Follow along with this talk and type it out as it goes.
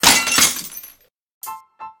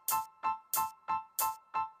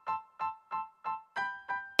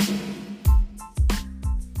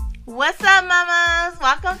What's up, mamas?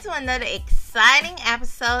 Welcome to another exciting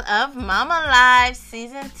episode of Mama Life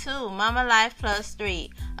Season 2, Mama Life Plus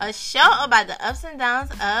 3, a show about the ups and downs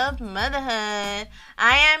of motherhood.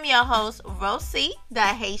 I am your host, Rosie, the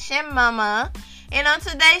Haitian mama, and on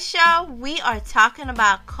today's show, we are talking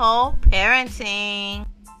about co-parenting.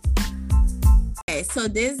 Okay, so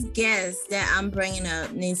this guest that I'm bringing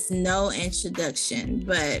up needs no introduction,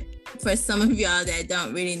 but for some of y'all that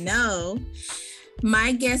don't really know,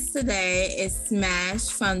 my guest today is Smash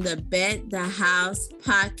from the Bet the House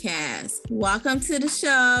podcast. Welcome to the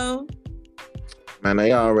show. Man,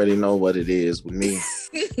 they already know what it is with me.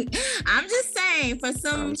 I'm just saying, for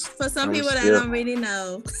some people that don't really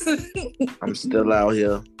know. I'm still out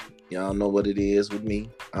here. Y'all know what it is with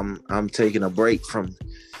me. I'm taking a break from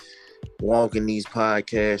walking these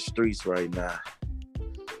podcast streets right now.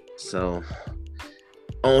 So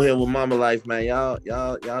on here with Mama Life, man. Y'all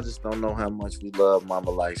just don't know how much we love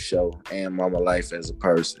Mama Life show and Mama Life as a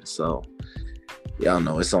person. So y'all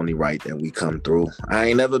know it's only right that we come through. I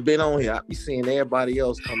ain't never been on here. I be seeing everybody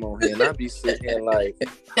else come on here, and I be sitting here like,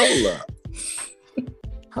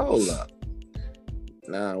 hold up.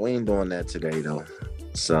 Nah, we ain't doing that today though.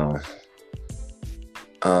 So,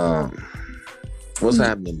 what's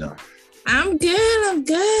happening though? I'm good.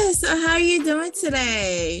 So how are you doing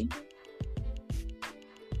today?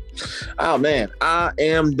 Oh man, I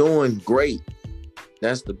am doing great.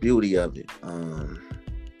 That's the beauty of it.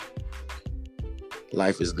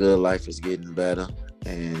 Life is good. Life is getting better.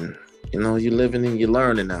 And, you're living and you're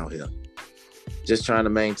learning out here. Just trying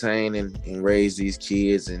to maintain and raise these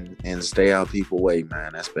kids and stay out people's way,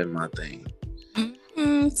 man. That's been my thing.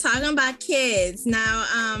 Talking about kids. Now,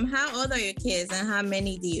 how old are your kids and how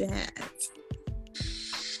many do you have?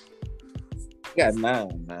 I got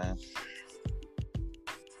 9, man.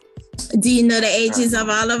 Do you know the ages of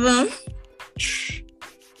all of them?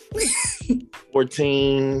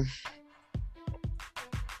 14,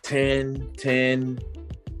 10,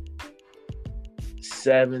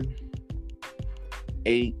 7,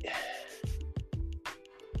 8,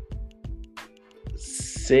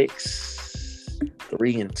 6,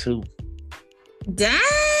 3, and 2. Dang.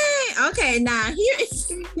 Okay, now here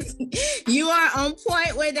you are on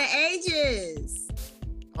point with the ages.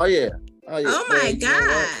 Oh yeah. Oh my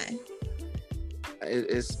God.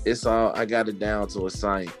 It's all, I got it down to a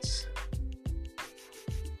science.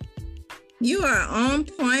 You are on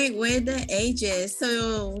point with the ages.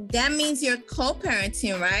 So that means you're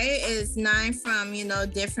co-parenting, right? Is 9 from,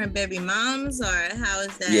 different baby moms, or how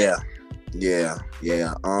is that? Yeah.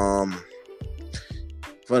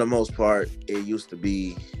 For the most part, it used to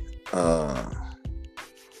be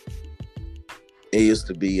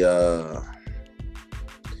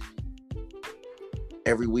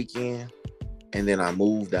every weekend, and then I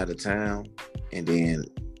moved out of town, and then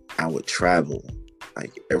I would travel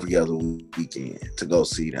like every other weekend to go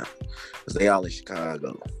see them because they all in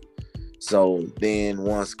Chicago. So then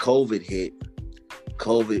once COVID hit,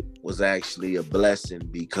 COVID was actually a blessing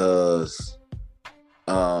because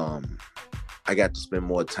I got to spend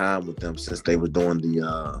more time with them since they were doing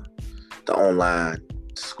the online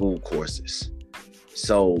school courses.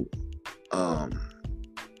 So I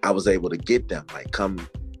was able to get them, come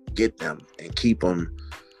get them and keep them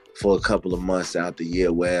for a couple of months out the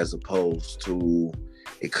year, whereas opposed to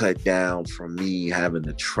it cut down from me having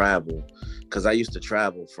to travel, because I used to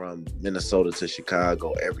travel from Minnesota to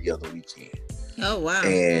Chicago every other weekend. Oh wow!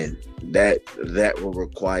 And that will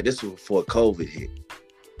require. This was before COVID hit.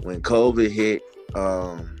 When COVID hit,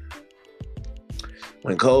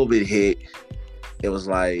 it was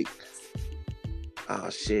like, oh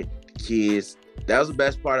shit, kids. That was the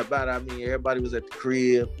best part about it. I mean, everybody was at the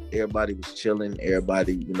crib, everybody was chilling,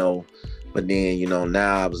 everybody, but then,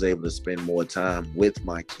 now I was able to spend more time with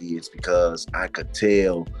my kids because I could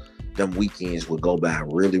tell them weekends would go by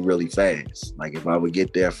really, really fast. Like if I would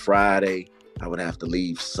get there Friday, I would have to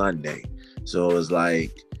leave Sunday. So it was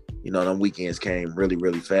like, them weekends came really,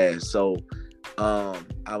 really fast. So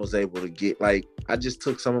I was able to get, I just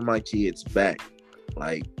took some of my kids back.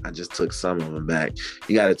 I just took some of them back.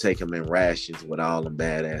 You got to take them in rations with all them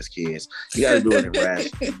badass kids. You got to do it in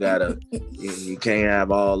rations. You can't have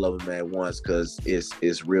all of them at once because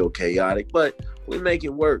it's real chaotic. But we make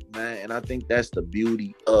it work, man. And I think that's the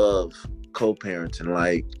beauty of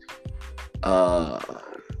co-parenting.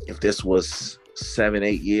 If this was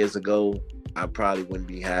 7-8 years ago, I probably wouldn't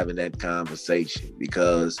be having that conversation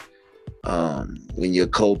because when you're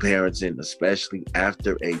co-parenting, especially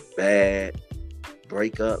after a bad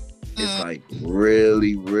breakup, it's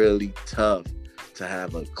really, really tough to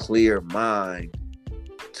have a clear mind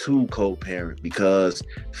to co-parent because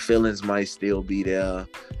feelings might still be there,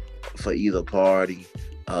 for either party.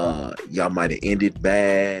 Y'all might have ended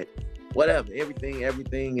bad. Whatever.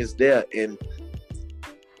 Everything is there. And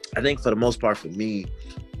I think for the most part for me,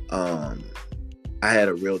 I had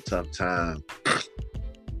a real tough time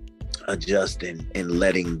adjusting and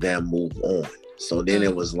letting them move on. So then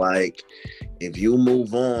it was like, if you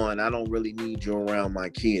move on, I don't really need you around my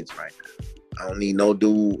kids right now. I don't need no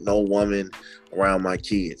dude, no woman around my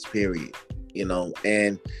kids, period. You know,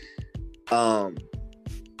 and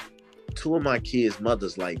two of my kids'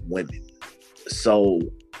 mothers like women. So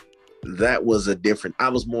that was I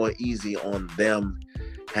was more easy on them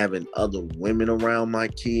having other women around my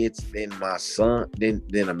kids than my son,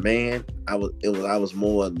 than a man. I was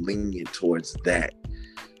more lenient towards that.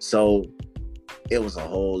 So it was a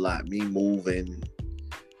whole lot. Me moving,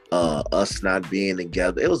 us not being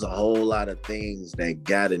together. It was a whole lot of things that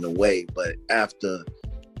got in the way. But after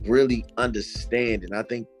really understanding, I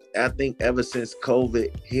think ever since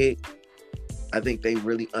COVID hit, I think they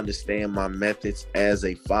really understand my methods as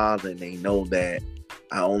a father, and they know that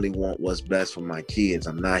I only want what's best for my kids.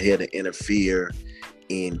 I'm not here to interfere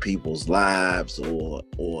in people's lives or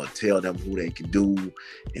tell them who they can do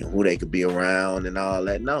and who they could be around and all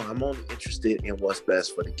that. No, I'm only interested in what's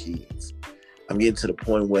best for the kids. I'm getting to the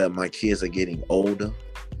point where my kids are getting older,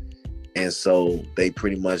 and so they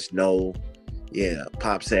pretty much know, yeah,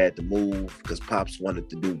 Pops had to move because Pops wanted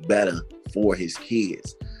to do better for his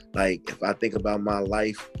kids. Like, if I think about my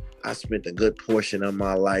life, I spent a good portion of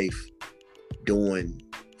my life doing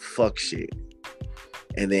fuck shit.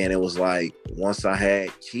 And then it was like, once I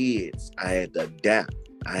had kids, I had to adapt.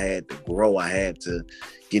 I had to grow. I had to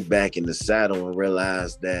get back in the saddle and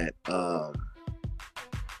realize that I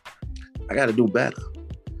got to do better.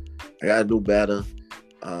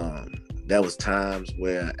 There was times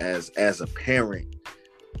where as a parent,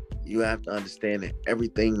 you have to understand that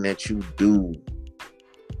everything that you do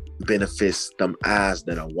benefits them eyes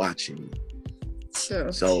that are watching you.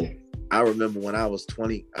 Sure. So I remember when I was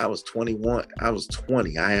 20, I was 21, I was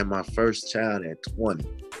 20. I had my first child at 20.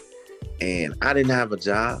 And I didn't have a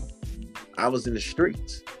job. I was in the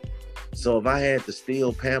streets. So if I had to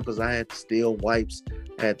steal Pampers, I had to steal wipes,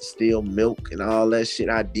 I had to steal milk and all that shit,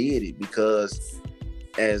 I did it because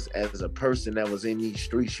as a person that was in these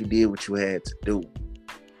streets, you did what you had to do.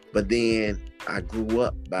 But then I grew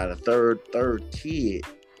up. By the third kid,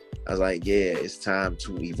 I was like, yeah, it's time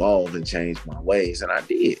to evolve and change my ways. And I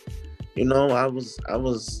did. You know, I was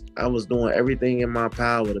doing everything in my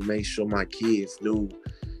power to make sure my kids knew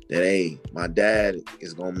that, hey, my dad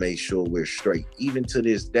is going to make sure we're straight. Even to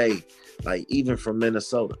this day, like even from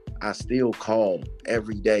Minnesota, I still call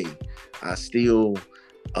every day. I still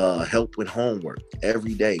help with homework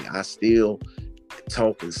every day. I still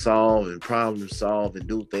talk and solve and problem solve and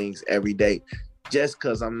do things every day. Just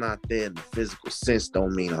because I'm not there in the physical sense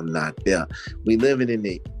don't mean I'm not there. We living in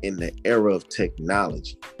the era of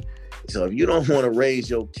technology. So if you don't want to raise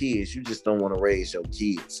your kids, you just don't want to raise your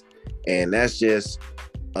kids. And that's just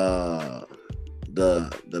the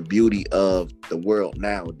beauty of the world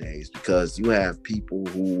nowadays, because you have people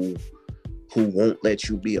who won't let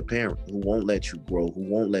you be a parent, who won't let you grow, who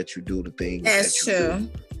won't let you do the things that's that you true.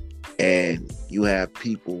 do. And you have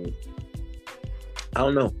people, I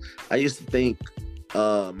don't know. I used to think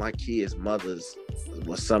my kids' mothers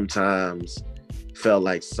was sometimes felt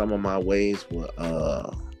like some of my ways were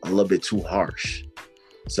a little bit too harsh.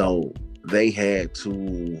 So they had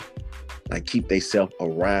to like keep themselves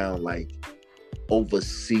around, like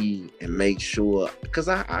oversee and make sure, because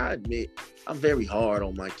I admit I'm very hard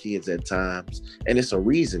on my kids at times, and it's a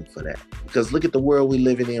reason for that. Because look at the world we're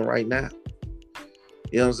living in right now.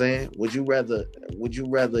 You know what I'm saying? Would you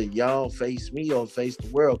rather y'all face me or face the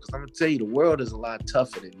world? Because I'm gonna tell you, the world is a lot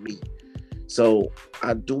tougher than me. So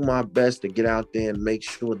I do my best to get out there and make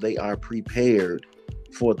sure they are prepared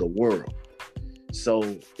for the world.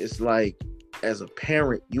 So it's like, as a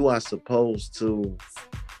parent, you are supposed to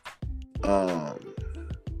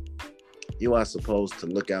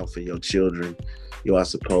look out for your children. You are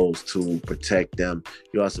supposed to protect them.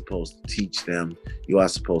 You are supposed to teach them. You are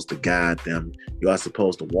supposed to guide them. You are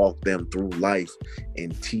supposed to walk them through life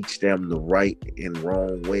and teach them the right and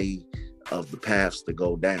wrong way of the paths to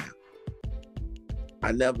go down.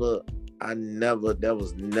 There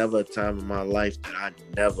was never a time in my life that I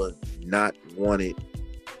never not wanted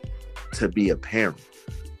to be a parent.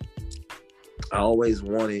 I always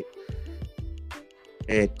wanted,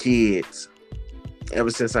 had kids. Ever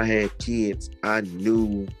since I had kids, I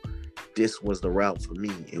knew this was the route for me.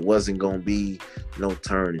 It wasn't going to be no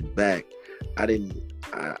turning back.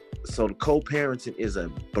 So the co-parenting is a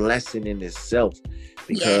blessing in itself,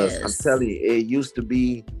 because yes. I'm telling you, it used to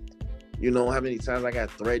be You know how many times I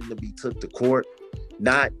got threatened to be took to court,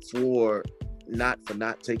 not for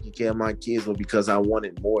not taking care of my kids, but because I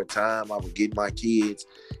wanted more time. I would get my kids,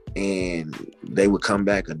 and they would come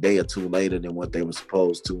back a day or two later than what they were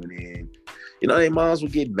supposed to, and then, you know, their moms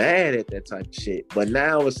would get mad at that type of shit. But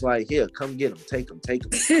now it's like, here, come get them, take them, keep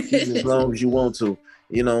them as long as you want to.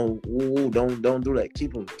 You know, don't do that.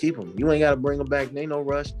 Keep them. You ain't got to bring them back. There ain't no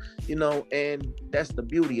rush. You know, and that's the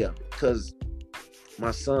beauty of it. Because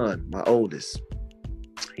my son, my oldest,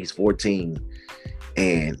 he's 14,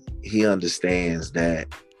 and he understands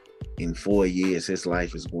that in 4 years, his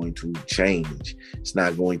life is going to change. It's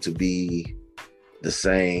not going to be the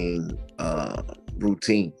same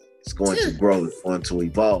routine. It's going to grow. It's going to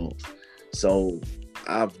evolve. So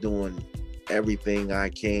I'm doing everything I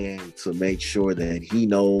can to make sure that he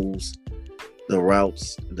knows the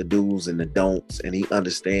routes, the do's and the don'ts, and he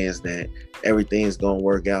understands that everything's going to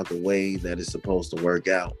work out the way that it's supposed to work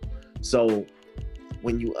out. So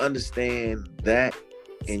when you understand that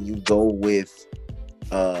and you go with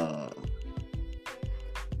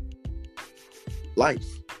life,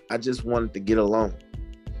 I just wanted to get along.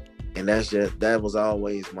 And that was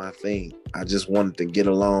always my thing. I just wanted to get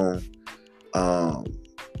along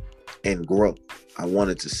and grow. I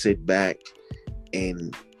wanted to sit back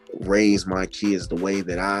and raise my kids the way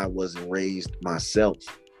that I wasn't raised myself.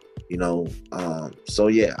 You know, so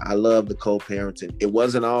yeah, I love the co-parenting. It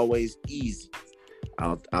wasn't always easy.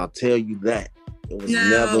 I'll tell you that. It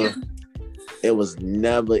was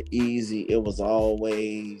never easy. It was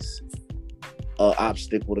always an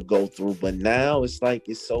obstacle to go through. But now it's like,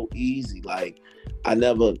 it's so easy. Like, I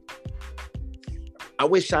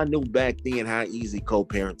wish I knew back then how easy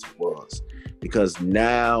co-parenting was, because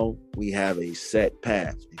now we have a set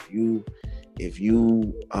path. If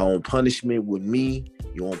you are on punishment with me,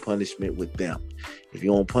 you're on punishment with them. If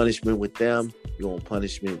you're on punishment with them, you're on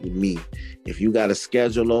punishment with me. If you got a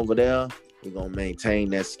schedule over there, we're going to maintain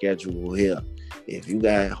that schedule here. If you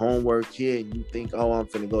got homework here and you think, oh, I'm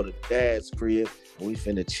finna go to dad's crib and we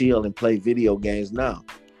finna chill and play video games, now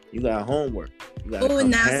you got homework. Oh,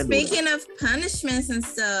 now speaking of punishments and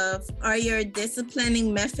stuff, are your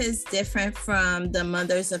disciplining methods different from the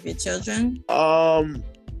mothers of your children?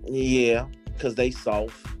 Yeah, because they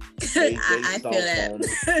soft. I feel that.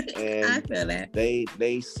 I feel that.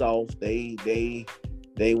 They soft.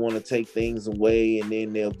 They want to take things away and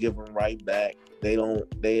then they'll give them right back.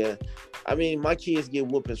 I mean, my kids get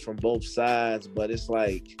whoopings from both sides, but it's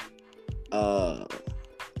like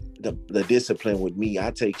the discipline with me,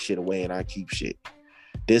 I take shit away and I keep shit.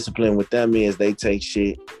 Discipline with them is they take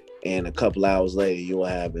shit and a couple hours later you'll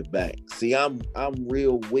have it back. See, I'm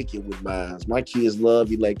real wicked with mine. My kids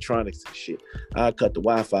love electronics and shit. I cut the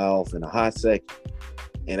Wi-Fi off in a hot second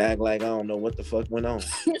and act like I don't know what the fuck went on,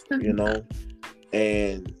 you know?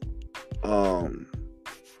 And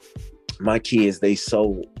my kids, they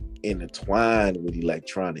so intertwined with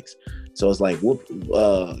electronics. So it's like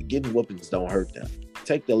getting whoopings don't hurt them.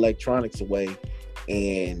 Take the electronics away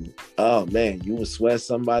and oh man, you would swear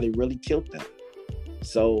somebody really killed them.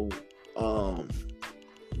 So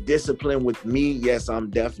discipline with me, yes, I'm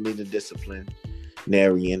definitely the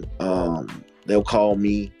disciplinarian. They'll call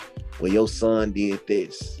me, well, your son did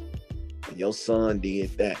this and your son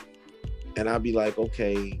did that, and I'll be like,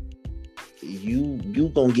 okay, you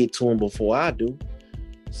gonna get to him before I do.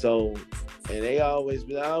 So, and they always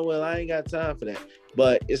be like, oh well, I ain't got time for that.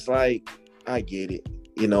 But it's like, I get it.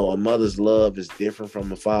 You know, a mother's love is different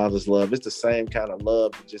from a father's love. It's the same kind of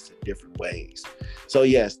love, but just in different ways. So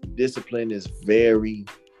yes, the discipline is very,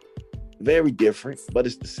 very different, but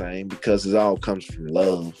it's the same because it all comes from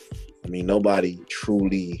love. I mean, nobody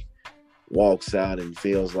truly walks out and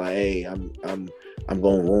feels like, hey, I'm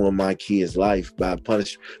gonna ruin my kid's life by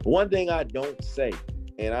punishing. One thing I don't say,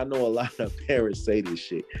 and I know a lot of parents say this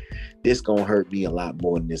shit, this gonna hurt me a lot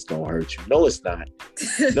more than this gonna hurt you. No, it's not.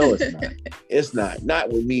 No, it's not. It's not. Not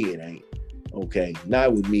with me, it ain't. Okay?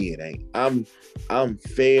 Not with me, it ain't. I'm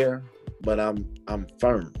fair, but I'm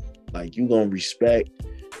firm. Like, you gonna respect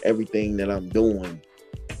everything that I'm doing,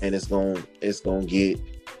 and it's gonna get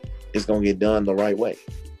done the right way.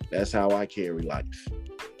 That's how I carry life.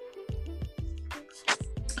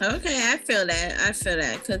 Okay, I feel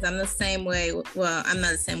that because I'm the same way. Well, I'm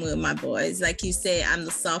not the same way with my boys. Like you said, I'm the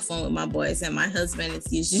soft one with my boys, and my husband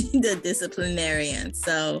is usually the disciplinarian.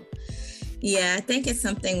 So, yeah, I think it's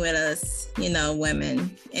something with us, you know,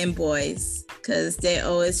 women and boys, because they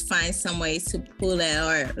always find some ways to pull at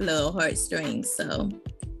our little heartstrings. So,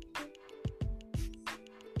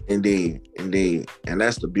 indeed, and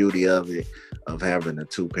that's the beauty of it, of having a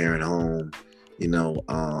 2-parent home. You know,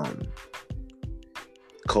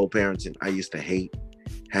 co-parenting, I used to hate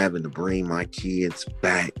having to bring my kids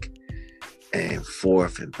back and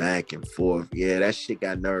forth and back and forth. Yeah, that shit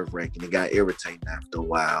got nerve-wracking. It got irritating after a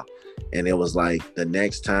while. And it was like, the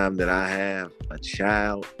next time that I have a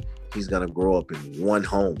child, he's going to grow up in one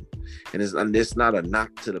home. And it's not a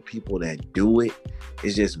knock to the people that do it.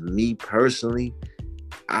 It's just me personally.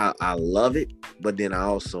 I love it, but then I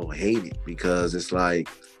also hate it, because it's like,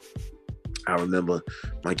 I remember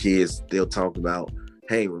my kids, they'll talk about,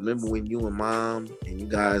 hey, remember when you and mom and you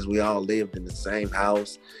guys, we all lived in the same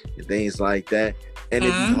house and things like that. And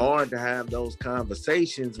it'd be hard to have those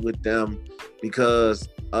conversations with them, because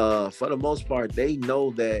for the most part, they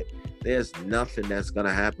know that there's nothing that's going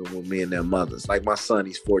to happen with me and their mothers. Like my son,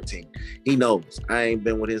 he's 14. He knows I ain't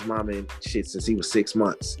been with his mama and shit since he was 6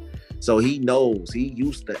 months. So he knows. He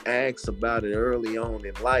used to ask about it early on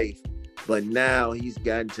in life, but now he's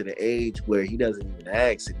gotten to the age where he doesn't even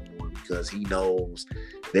ask anymore, because he knows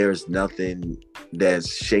there's nothing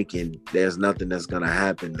that's shaking. There's nothing that's going to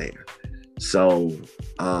happen there. So,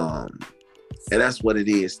 and that's what it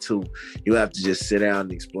is too. You have to just sit down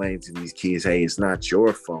and explain to these kids, hey, it's not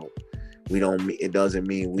your fault. It doesn't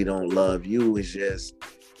mean we don't love you. It's just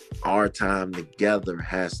our time together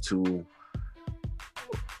has to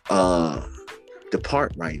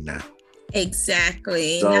depart right now.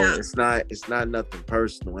 Exactly. So it's not nothing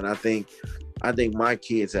personal. And I think my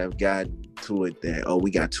kids have gotten to it that, we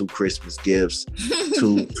got 2 Christmas gifts,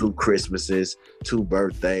 two Christmases, 2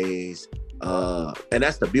 birthdays. And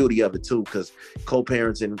that's the beauty of it too, because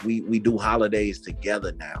co-parenting, we do holidays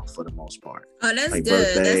together now for the most part. Oh, that's like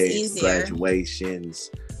good. Birthdays, that's easier.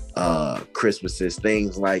 Graduations, Christmases,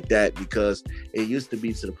 things like that, because it used to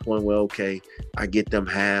be to the point where, okay, I get them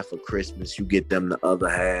half of Christmas, you get them the other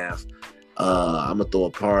half. I'm gonna throw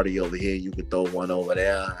a party over here, you can throw one over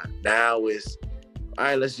there. Now it's, all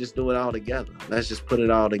right, let's just do it all together. Let's just put it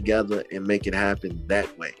all together and make it happen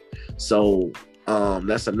that way. So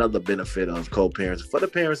that's another benefit of co-parenting for the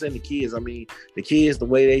parents and the kids. I mean, the kids, the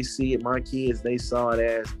way they see it, my kids, they saw it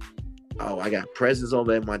as, I got presents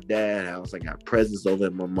over at my dad's house. I got presents over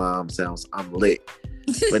at my mom's house. I'm lit.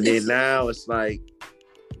 But then now it's like,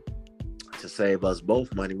 to save us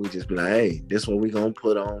both money, we just be like, hey, this what we gonna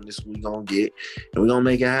put on, this we gonna get, and we gonna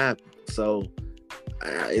make it happen. So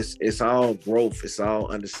it's all growth, it's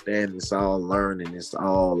all understanding, it's all learning, it's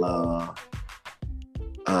all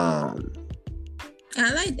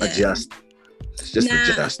I like that. Adjust. It's just now,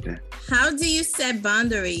 adjusting. How do you set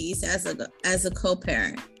boundaries as a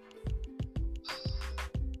co-parent?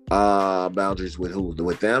 Boundaries with who?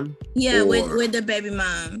 With them? Yeah, with the baby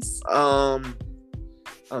moms.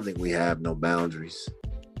 I don't think we have no boundaries.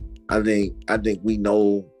 I think we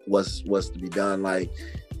know what's to be done. Like,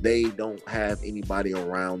 they don't have anybody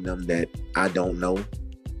around them that I don't know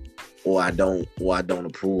or I don't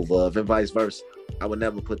approve of, and vice versa. I would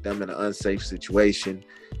never put them in an unsafe situation.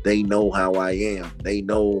 They know how I am. They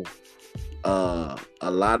know a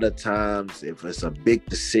lot of times if it's a big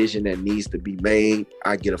decision that needs to be made,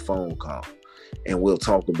 I get a phone call and we'll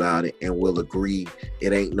talk about it and we'll agree.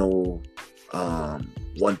 It ain't no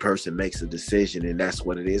one person makes a decision and that's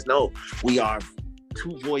what it is. No, we are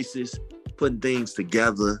 2 voices putting things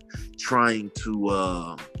together, trying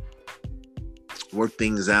to work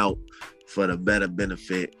things out for the better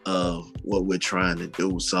benefit of what we're trying to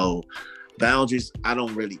do. So boundaries,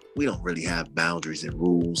 we don't really have boundaries and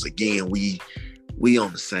rules. Again, we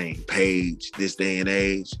on the same page this day and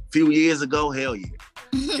age. A few years ago, hell yeah.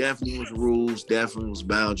 Definitely was rules, definitely was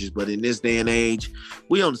boundaries. But in this day and age,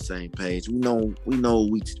 we on the same page. We know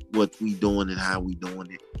what we doing and how we doing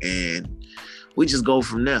it. And we just go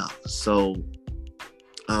from there. So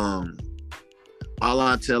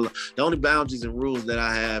the only boundaries and rules that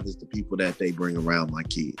I have is the people that they bring around my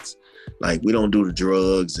kids. Like, we don't do the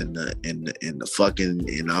drugs and the fucking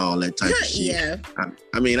and all that type of shit. Yeah.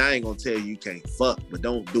 I mean, I ain't gonna tell you can't fuck, but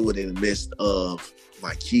don't do it in the midst of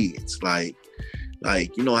my kids. Like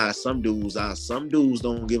you know how some dudes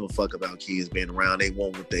don't give a fuck about kids being around. They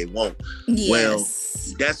want what they want. Yes. Well,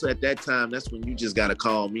 that's at that time. That's when you just gotta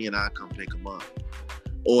call me and I'll come pick them up.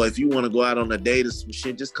 Or if you want to go out on a date or some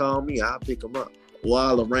shit, just call me. I'll pick them up. Or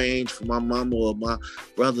I'll arrange for my mama or my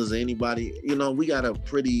brothers or anybody. You know, we got a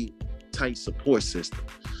pretty tight support system.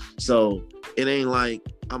 So it ain't like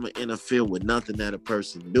I'm going to interfere with nothing that a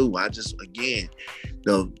person do. I just, again,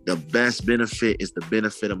 the best benefit is the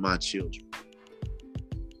benefit of my children.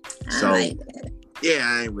 So, yeah,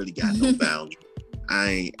 I ain't really got no boundary.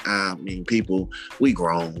 I mean, people, we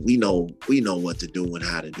grown. We know what to do and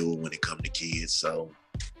how to do it when it comes to kids. So.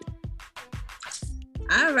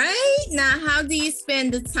 All right. Now, how do you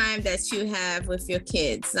spend the time that you have with your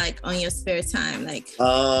kids, like on your spare time? Like,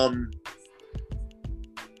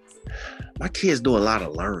 my kids do a lot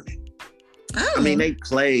of learning. Oh. I mean, they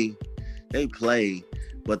play,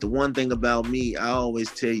 but the one thing about me, I always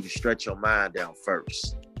tell you to stretch your mind out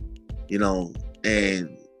first, you know.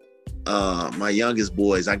 And my youngest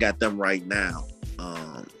boys, I got them right now,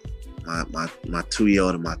 my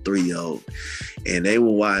 2-year-old and my 3-year-old, and they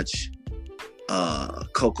will watch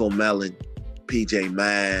Coco Melon, PJ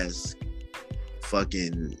Masks,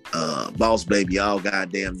 fucking Boss Baby all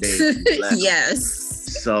goddamn day. Yes.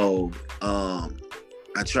 So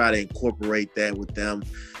I try to incorporate that with them.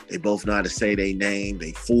 They both know how to say their name,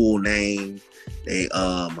 their full name. They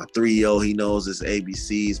my 3-year-old, he knows his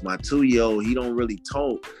ABCs. My 2-year-old, he don't really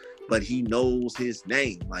talk, but he knows his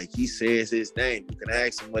name. Like, he says his name. You can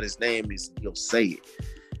ask him what his name is, he'll say it.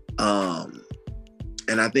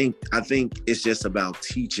 And I think it's just about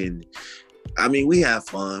teaching. I mean, we have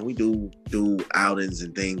fun. We do outings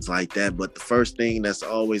and things like that. But the first thing that's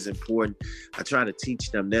always important, I try to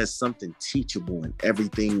teach them there's something teachable in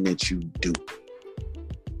everything that you do.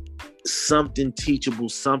 Something teachable,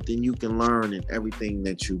 something you can learn in everything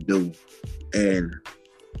that you do. And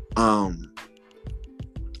I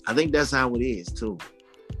think that's how it is too.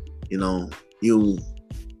 You know, you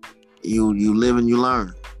live and you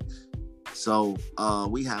learn. So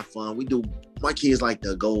we have fun. My kids like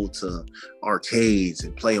to go to arcades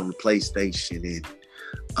and play on the PlayStation and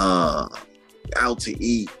out to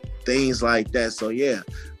eat, things like that. So yeah,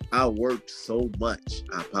 I work so much,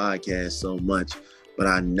 I podcast so much, but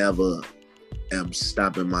I never am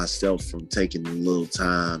stopping myself from taking a little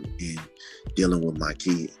time and dealing with my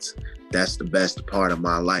kids. That's the best part of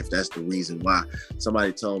my life. That's the reason why.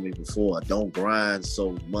 Somebody told me before, don't grind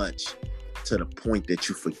so much to the point that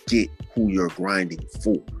you forget who you're grinding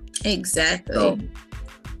for. Exactly. So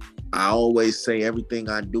I always say everything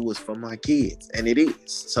I do is for my kids, and it is.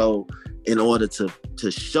 So in order to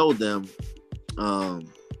show them, I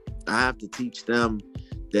have to teach them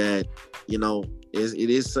that, you know, it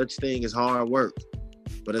is such thing as hard work,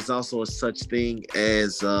 but it's also a such thing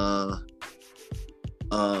as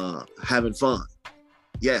having fun.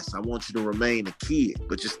 Yes, I want you to remain a kid,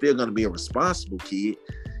 but you're still going to be a responsible kid.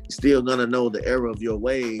 You're still going to know the error of your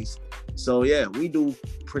ways. So yeah, we do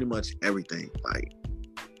pretty much everything. Like,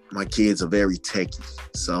 my kids are very techie.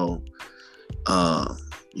 So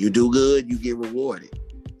you do good, you get rewarded.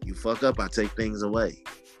 You fuck up, I take things away.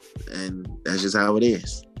 And that's just how it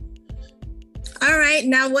is. All right.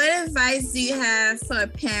 Now, what advice do you have for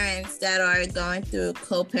parents that are going through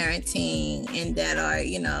co-parenting and that are,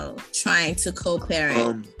 you know, trying to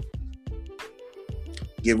co-parent?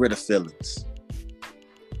 Get rid of feelings.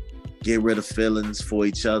 Get rid of feelings for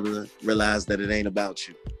each other. Realize that it ain't about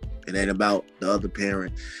you. It ain't about the other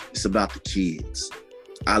parent. It's about the kids.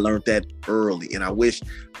 I learned that early, and I wish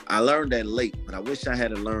I learned that late, but I wish I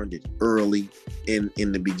had learned it early in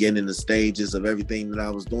the beginning, the stages of everything that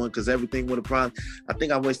I was doing, because everything would have probably, I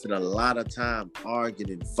think I wasted a lot of time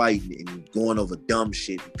arguing and fighting and going over dumb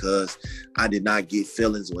shit because I did not get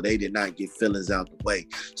feelings or they did not get feelings out the way.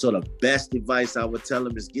 So the best advice I would tell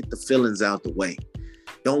them is get the feelings out the way.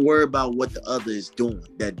 Don't worry about what the other is doing,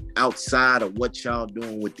 that outside of what y'all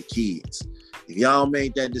doing with the kids. If y'all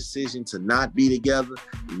made that decision to not be together,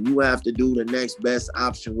 then you have to do the next best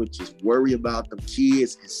option, which is worry about them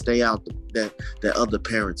kids and stay out that other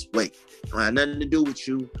parent's way. It don't have nothing to do with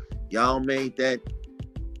you. Y'all made that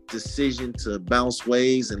decision to bounce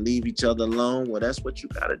ways and leave each other alone. Well, that's what you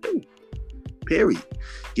gotta do. Period.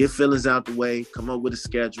 Get feelings out the way. Come up with a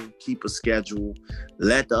schedule. Keep a schedule.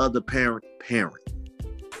 Let the other parent parent.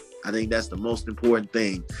 I think that's the most important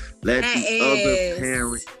thing. Let the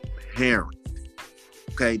other parent.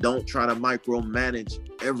 Okay, don't try to micromanage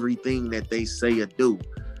everything that they say or do.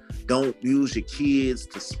 Don't use your kids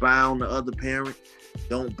to spy on the other parent.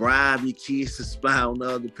 Don't bribe your kids to spy on the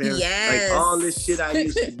other parent. Yes. Like, all this shit I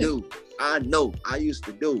used to do. I know I used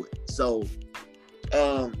to do it. So,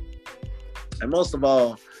 and most of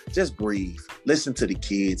all, just breathe. Listen to the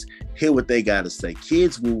kids. Hear what they got to say.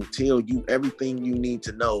 Kids will tell you everything you need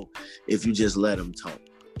to know if you just let them talk.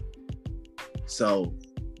 So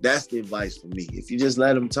that's the advice for me. If you just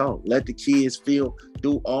let them talk, let the kids feel,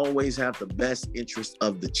 do always have the best interest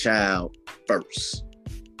of the child first.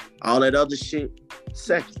 All that other shit,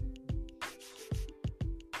 second.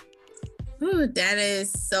 Ooh, that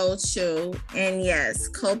is so true. And yes,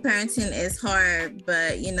 co-parenting is hard,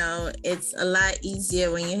 but you know, it's a lot easier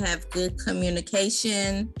when you have good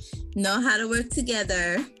communication, know how to work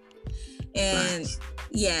together. And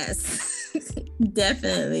yes,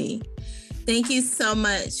 definitely. Thank you so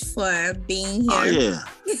much for being here. Oh, yeah.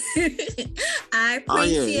 I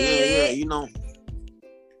appreciate it. Yeah. You know,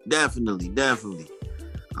 definitely.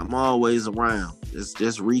 I'm always around.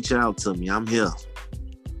 just reach out to me. I'm here.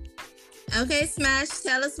 Okay, Smash,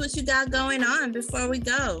 tell us what you got going on before we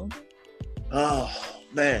go. Oh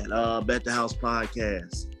man, Bet the House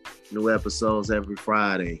Podcast. New episodes every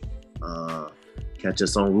Friday. Catch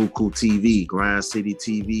us on Roku TV. Grind City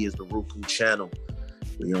TV is the Roku channel.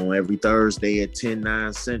 We on every Thursday at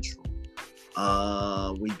 10/9 Central.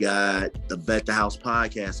 We got the Bet the House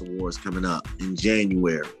Podcast Awards coming up in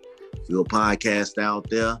January. If you're a podcast out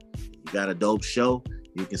there, you got a dope show,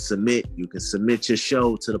 you can submit your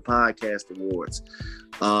show to the Podcast Awards.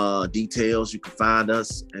 Details, you can find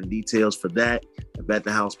us and details for that at Bet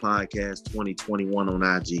the House Podcast 2021 on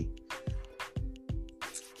IG.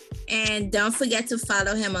 And don't forget to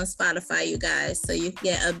follow him on Spotify, you guys, so you can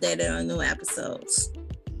get updated on new episodes.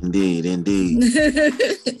 Indeed.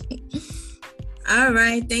 All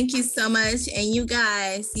right. Thank you so much. And you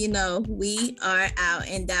guys, we are out,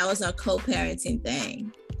 and that was our co-parenting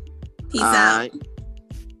thing. Peace out. Right.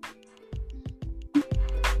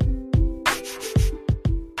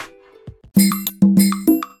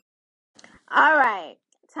 All right.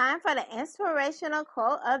 Time for the inspirational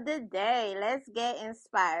quote of the day. Let's get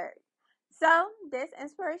inspired. So this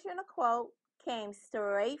inspirational quote came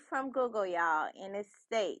straight from Google, y'all, and it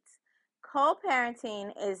states,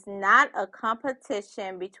 co-parenting is not a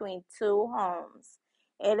competition between two homes.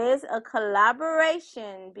 It is a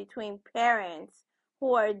collaboration between parents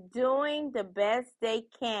who are doing the best they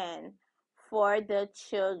can for the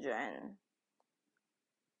children.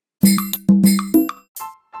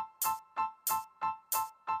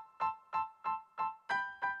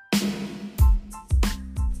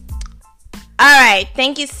 Alright,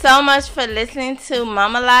 thank you so much for listening to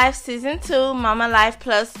Mama Life Season 2, Mama Life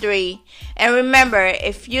Plus 3. And remember,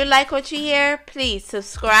 if you like what you hear, please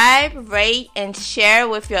subscribe, rate, and share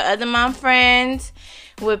with your other mom friends,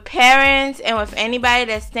 with parents, and with anybody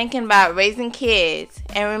that's thinking about raising kids.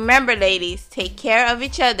 And remember, ladies, take care of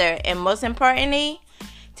each other. And most importantly,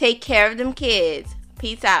 take care of them kids.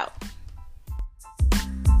 Peace out.